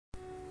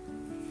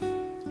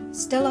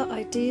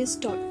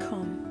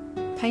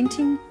stellarideas.com.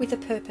 Painting with a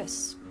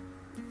Purpose.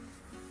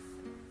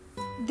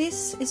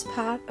 This is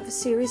part of a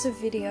series of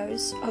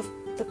videos of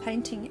the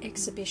painting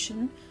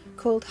exhibition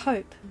called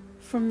Hope,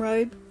 From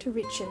Robe to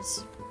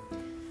Riches.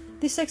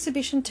 This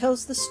exhibition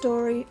tells the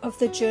story of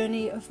the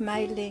journey of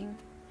Mei Ling,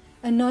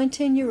 a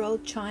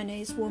 19-year-old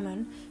Chinese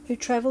woman who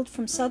travelled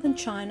from southern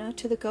China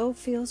to the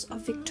goldfields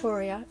of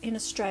Victoria in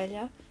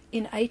Australia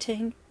in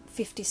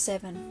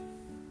 1857.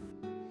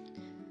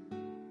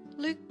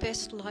 Luke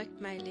best liked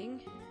Mei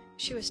Ling.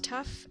 She was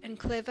tough and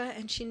clever,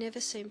 and she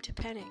never seemed to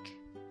panic.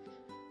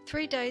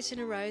 3 days in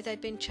a row they'd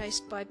been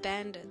chased by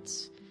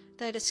bandits.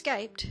 They'd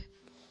escaped,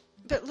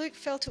 but Luke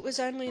felt it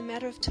was only a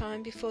matter of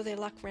time before their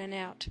luck ran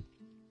out.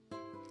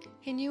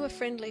 He knew a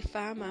friendly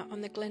farmer on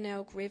the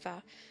Glenelg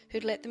River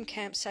who'd let them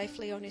camp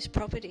safely on his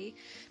property,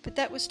 but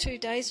that was 2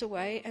 days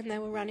away and they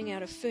were running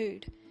out of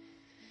food.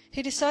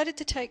 He decided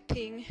to take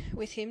Ping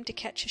with him to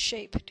catch a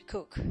sheep to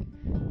cook.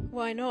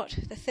 Why not?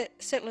 The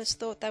settlers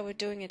thought they were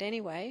doing it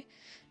anyway.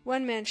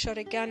 One man shot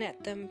a gun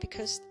at them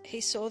because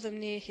he saw them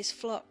near his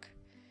flock.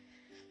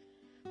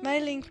 Mei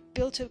Ling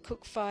built a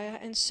cook fire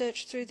and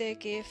searched through their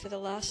gear for the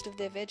last of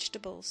their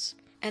vegetables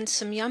and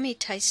some yummy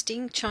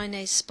tasting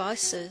Chinese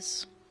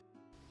spices.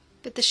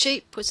 But the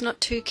sheep was not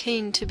too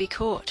keen to be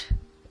caught.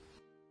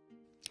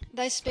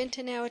 They spent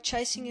an hour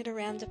chasing it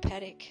around the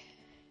paddock.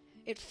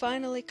 It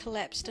finally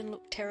collapsed and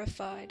looked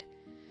terrified.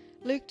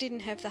 Luke didn't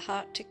have the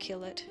heart to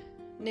kill it.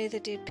 Neither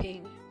did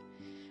Ping.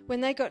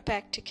 When they got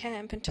back to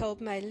camp and told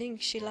Mei Ling,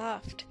 she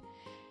laughed.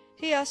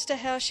 He asked her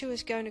how she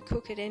was going to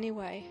cook it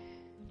anyway.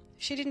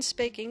 She didn't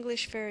speak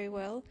English very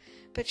well,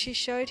 but she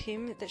showed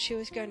him that she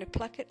was going to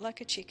pluck it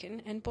like a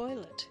chicken and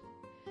boil it.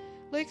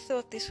 Luke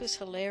thought this was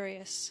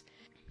hilarious,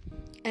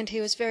 and he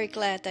was very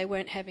glad they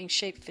weren't having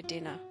sheep for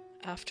dinner,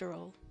 after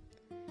all.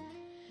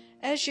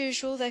 As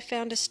usual, they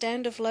found a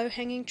stand of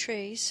low-hanging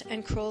trees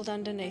and crawled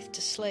underneath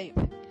to sleep.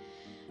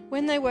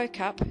 When they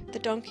woke up, the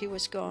donkey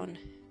was gone.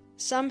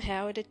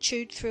 Somehow it had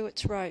chewed through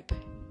its rope.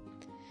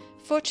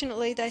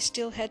 Fortunately, they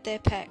still had their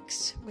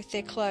packs with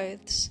their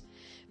clothes,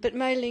 but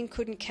Mei Ling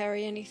couldn't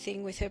carry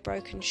anything with her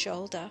broken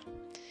shoulder,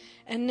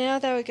 and now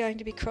they were going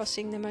to be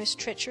crossing the most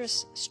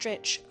treacherous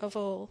stretch of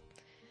all.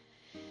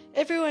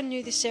 Everyone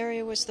knew this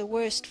area was the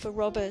worst for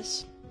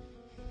robbers.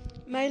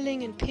 Mei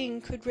Ling and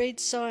Ping could read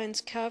signs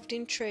carved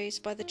in trees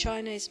by the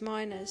Chinese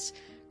miners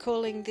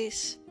calling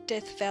this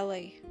Death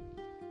Valley.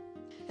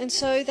 And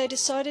so they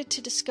decided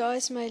to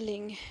disguise Mei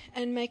Ling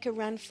and make a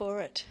run for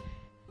it.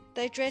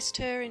 They dressed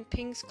her in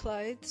Ping's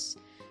clothes,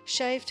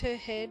 shaved her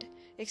head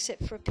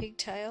except for a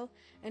pigtail,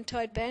 and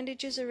tied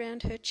bandages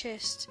around her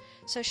chest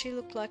so she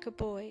looked like a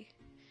boy.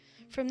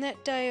 From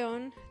that day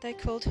on, they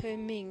called her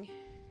Ming,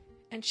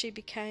 and she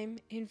became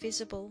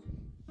invisible.